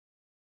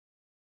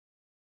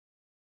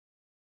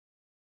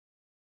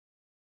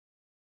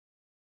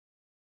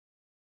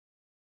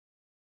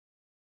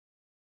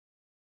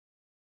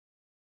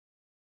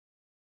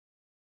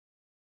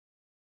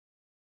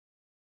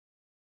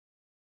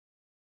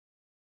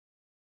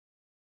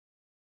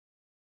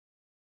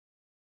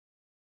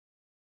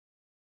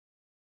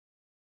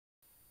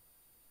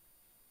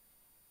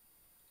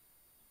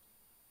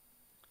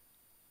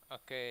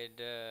Okay,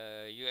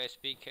 the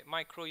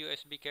micro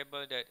USB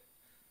cable that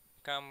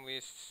come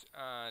with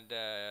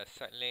the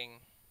Satlink.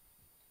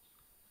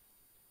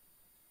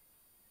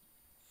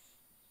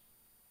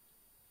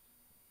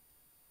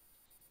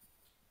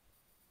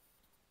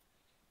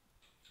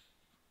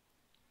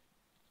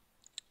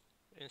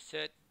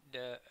 Insert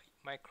the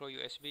micro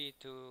USB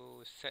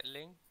to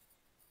Satlink,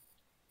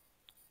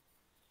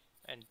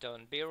 and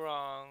don't be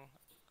wrong,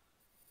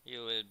 you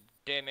will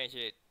damage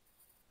it.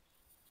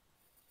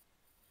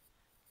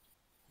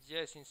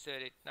 Just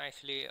insert it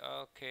nicely.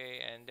 Okay,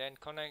 and then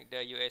connect the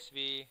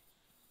USB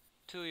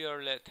to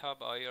your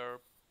laptop or your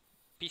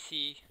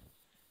PC.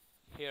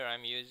 Here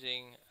I'm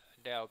using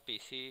Dell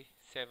PC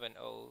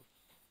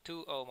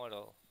 7020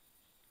 model,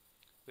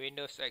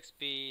 Windows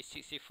XP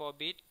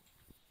 64-bit.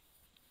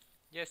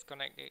 Just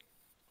connect it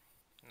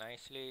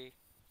nicely.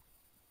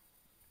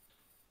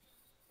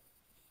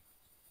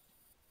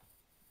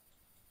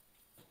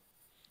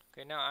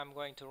 Okay, now I'm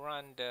going to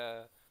run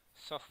the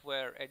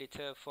software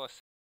editor for.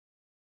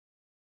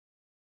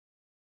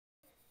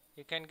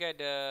 You can get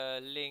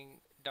the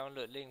link,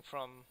 download link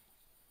from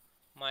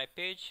my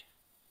page.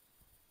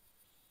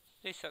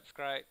 Please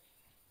subscribe.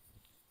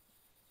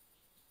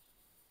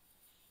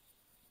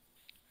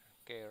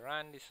 Okay,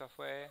 run the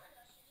software.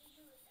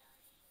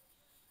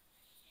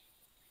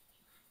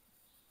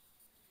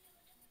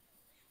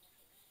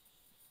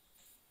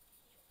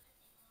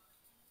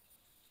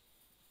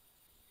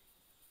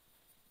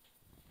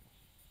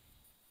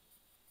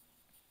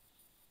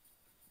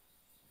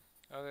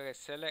 Okay,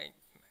 select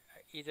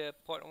either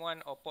port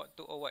 1 or port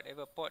 2 or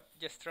whatever port.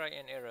 Just try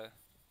an error.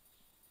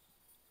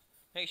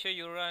 Make sure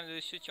you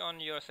switch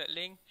on your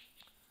Satlink.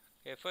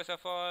 Okay, first of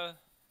all,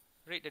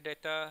 read the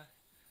data.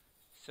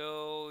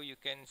 So you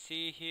can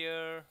see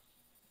here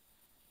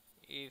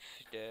if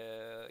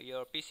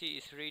your PC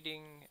is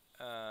reading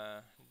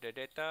the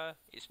data,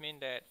 it means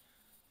that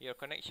your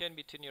connection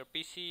between your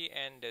PC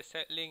and the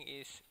Satlink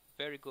is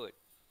very good.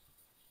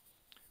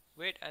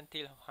 Wait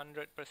until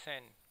 100%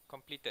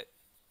 completed.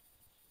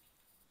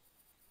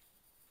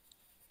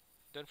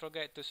 Don't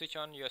forget to switch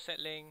on your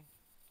Satlink.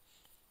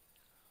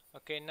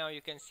 Okay, now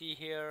you can see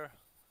here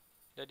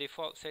the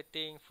default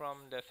setting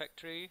from the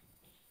factory.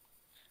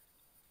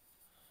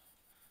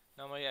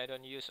 Normally I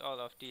don't use all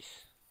of this,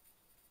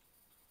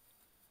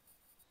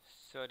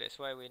 so that's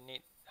why we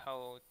need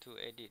how to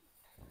edit.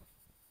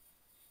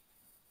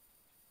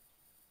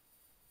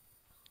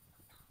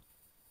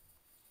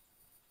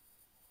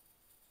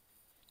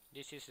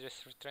 This is the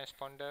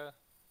transponder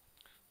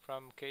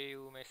from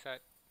KU MESAT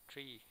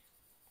 3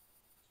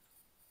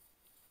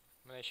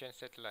 Malaysian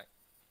satellite.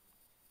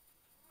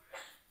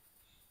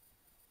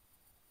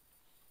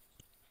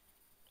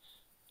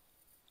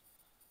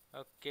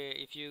 Okay,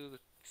 if you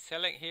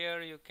select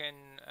here, you can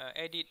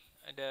edit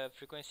the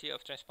frequency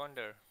of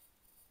transponder.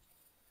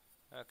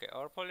 Okay,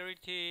 or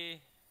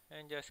polarity,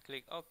 and just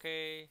click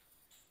OK.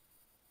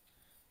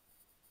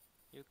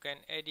 You can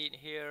edit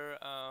here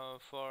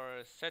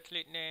for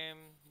satellite name.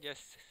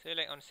 Just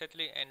select on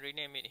satellite and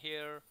rename it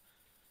here.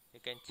 You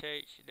can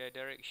change the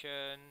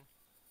direction,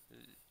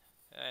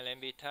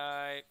 LMB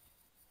type.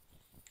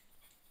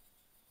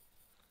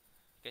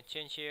 You can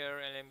change here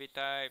LMB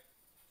type.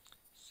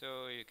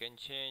 So you can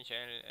change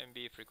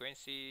LMB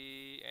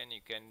frequency, and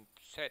you can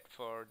set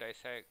for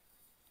dissect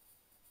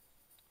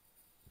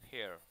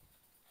here.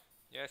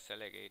 Just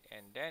select it,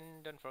 and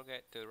then don't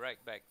forget to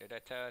write back the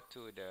data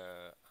to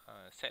the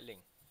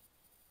Satlink.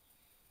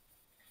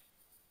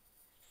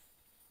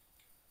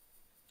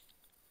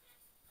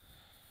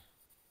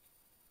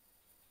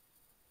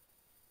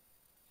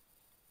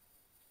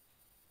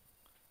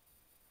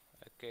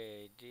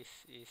 Okay, this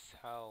is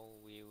how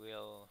we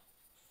will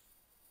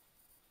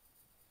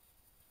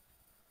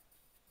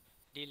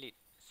delete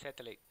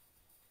satellite.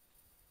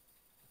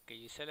 Okay,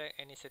 you select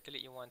any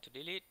satellite you want to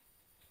delete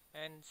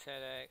and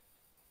select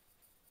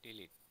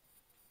delete.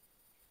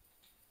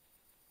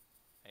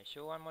 And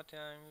show one more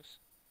times.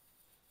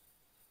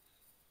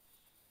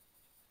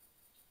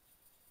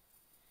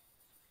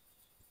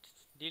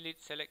 Delete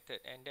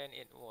selected, and then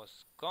it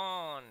was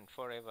gone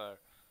forever.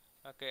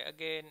 Okay,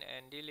 again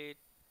and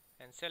delete,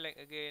 and select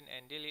again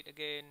and delete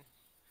again.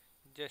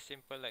 Just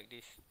simple like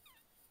this.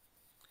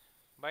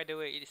 By the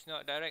way, it is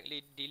not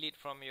directly delete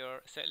from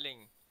your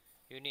Satlink.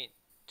 You need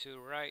to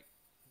write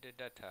the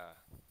data.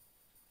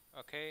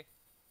 Okay,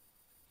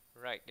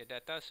 write the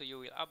data, so you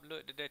will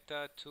upload the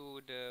data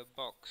to the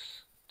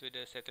box, to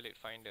the satellite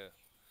finder.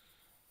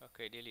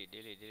 Okay, delete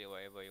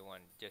whatever you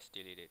want, just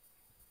delete it.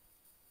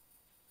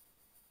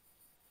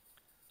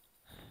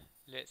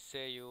 Let's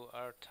say you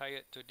are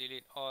tired to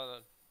delete all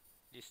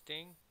this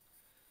thing,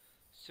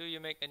 so you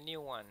make a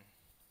new one.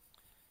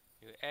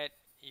 You add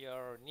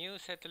your new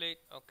satellite.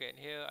 Okay,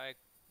 here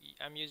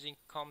I'm using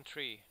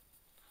COM3.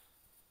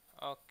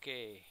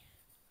 Okay,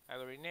 I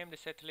will rename the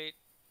satellite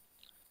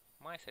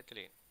my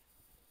satellite.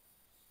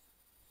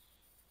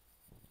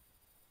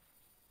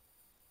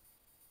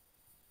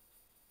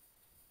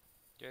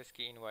 Just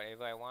key in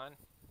whatever I want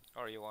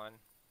or you want.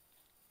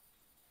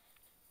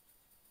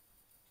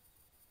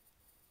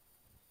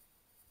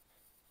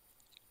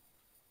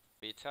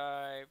 B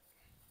type.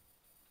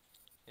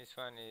 This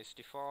one is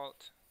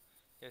default.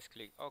 Just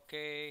click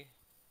OK.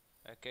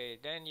 Okay,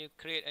 then you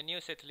create a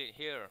new satellite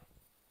here.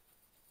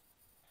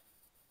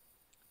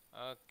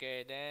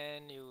 Okay,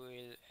 then you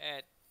will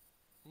add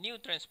new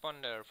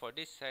transponder for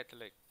this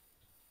satellite.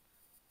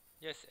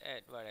 Just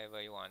add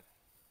whatever you want.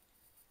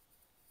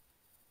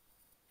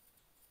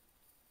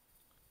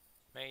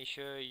 Make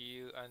sure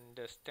you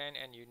understand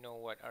and you know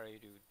what are you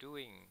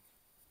doing,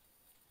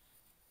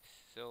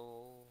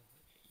 so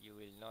you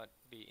will not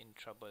be in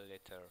trouble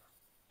later.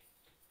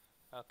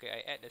 Okay,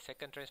 I add the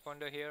second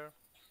transponder here.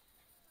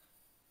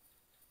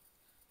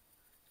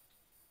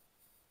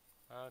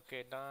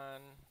 Okay,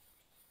 done.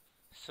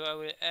 So I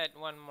will add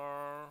one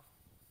more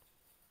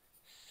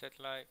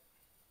satellite.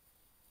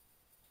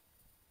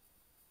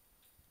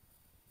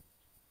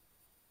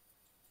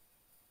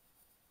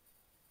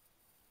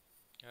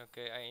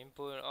 Okay, I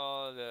input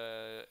all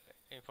the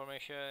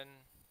information.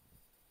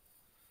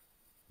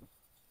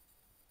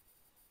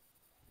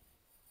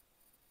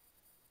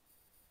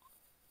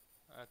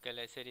 Okay,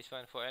 let's say this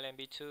one for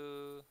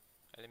LMB2,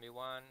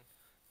 LMB1,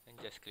 and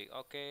just click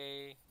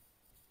OK.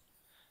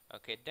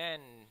 Okay,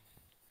 then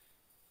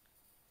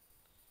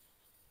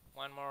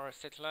one more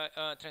satellite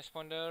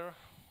transponder,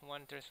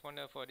 one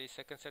transponder for the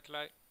second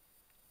satellite.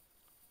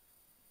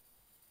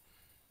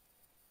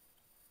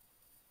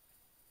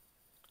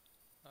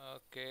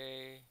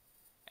 Okay,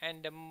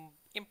 and the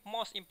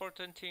most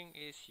important thing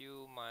is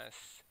you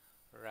must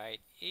write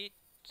it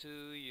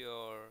to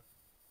your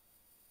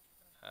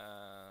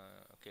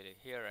okay,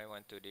 here I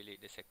want to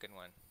delete the second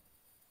one.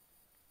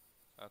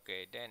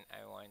 Okay, then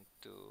I want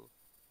to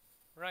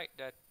write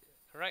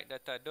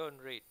data,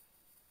 don't read,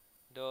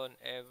 don't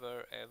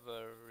ever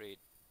read.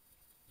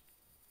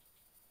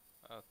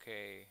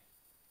 Okay,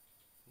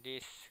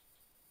 this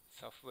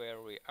software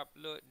will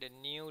upload the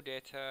new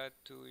data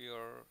to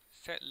your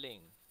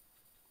Satlink.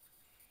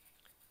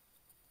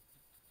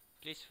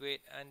 Please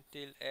wait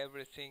until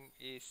everything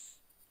is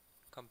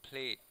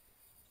complete,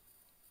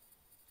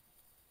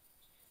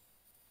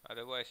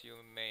 otherwise you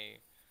may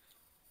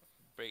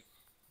break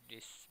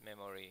this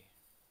memory.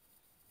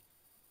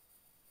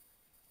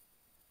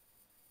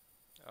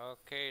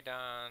 Okay,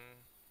 done,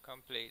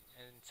 complete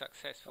and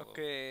successful.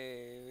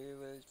 Okay, we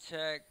will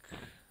check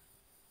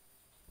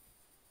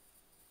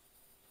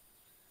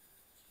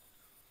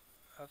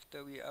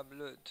after we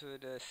upload to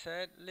the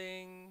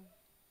Satlink.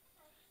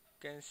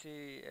 You can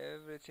see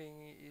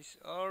everything is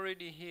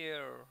already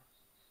here.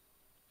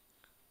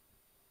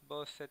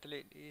 Both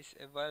satellite is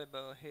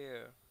available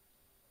here.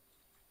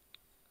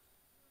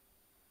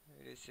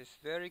 This is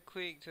very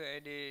quick to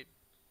edit,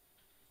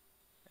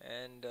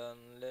 and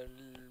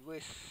don't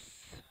waste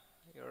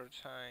your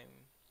time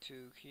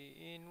to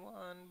key in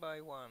one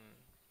by one.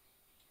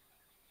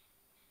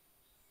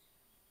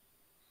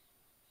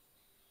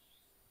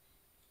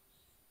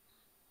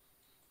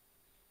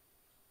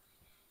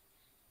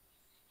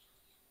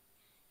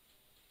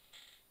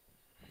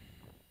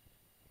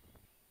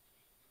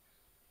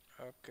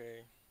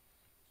 Okay.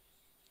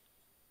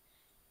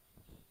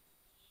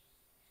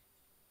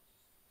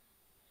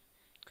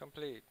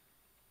 Complete.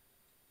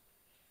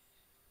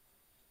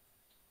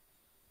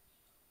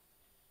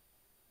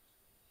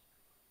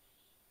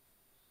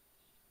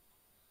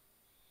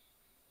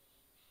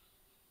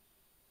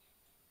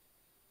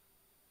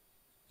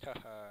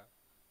 Haha.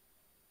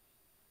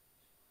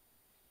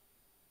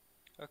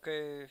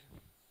 Okay.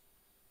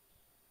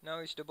 Now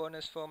is the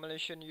bonus for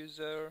Malaysian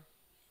user.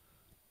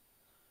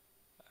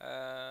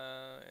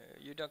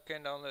 You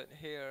can download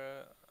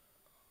here,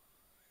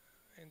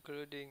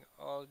 including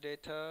all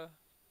data.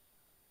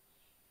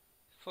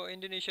 For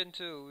Indonesian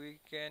too, we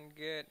can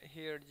get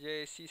here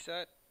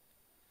JCSAT.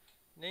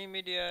 Name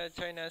media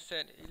China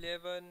Sat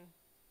 11.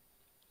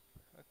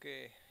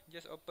 Okay,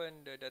 just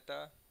open the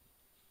data.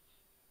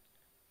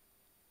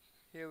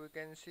 Here we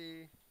can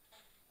see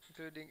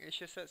including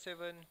AsiaSat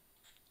 7,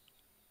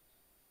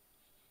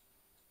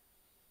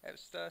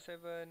 AppStar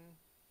 7,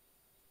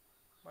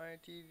 My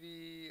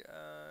TV,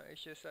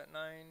 AsiaSat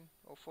 9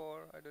 or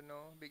 4, I don't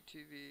know, Big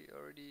TV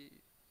already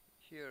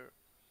here.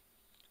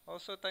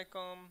 Also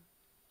Thaicom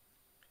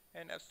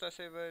and AppStar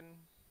 7.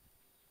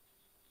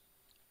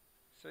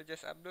 So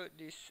just upload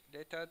this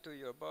data to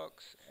your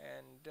box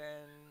and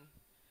then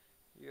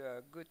you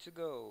are good to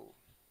go.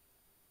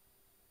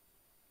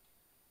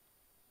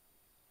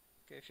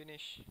 Okay,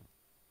 finish.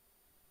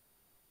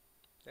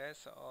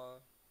 That's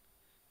all.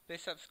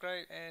 Please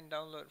subscribe and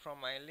download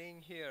from my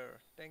link here.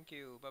 Thank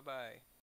you. Bye bye.